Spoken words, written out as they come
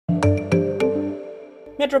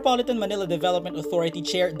Metropolitan Manila Development Authority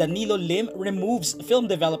Chair Danilo Lim removes Film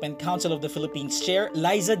Development Council of the Philippines Chair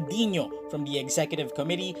Liza Diño from the Executive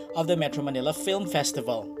Committee of the Metro Manila Film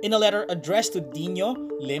Festival. In a letter addressed to Diño,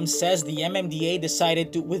 Lim says the MMDA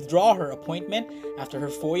decided to withdraw her appointment after her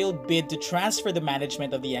foiled bid to transfer the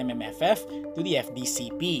management of the MMFF to the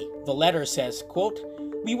FDCP. The letter says, quote,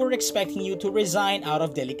 "We were expecting you to resign out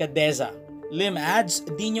of delicadeza." Lim adds,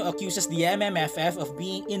 Diño accuses the MMFF of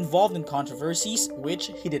being involved in controversies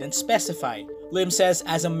which he didn't specify. Lim says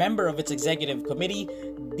as a member of its executive committee,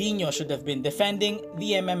 Diño should have been defending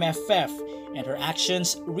the MMFF, and her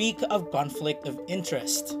actions reek of conflict of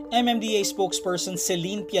interest. MMDA spokesperson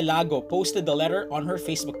Celine Pialago posted the letter on her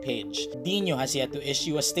Facebook page. Diño has yet to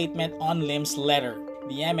issue a statement on Lim's letter.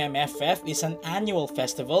 The MMFF is an annual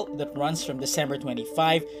festival that runs from December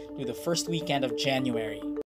 25 to the first weekend of January.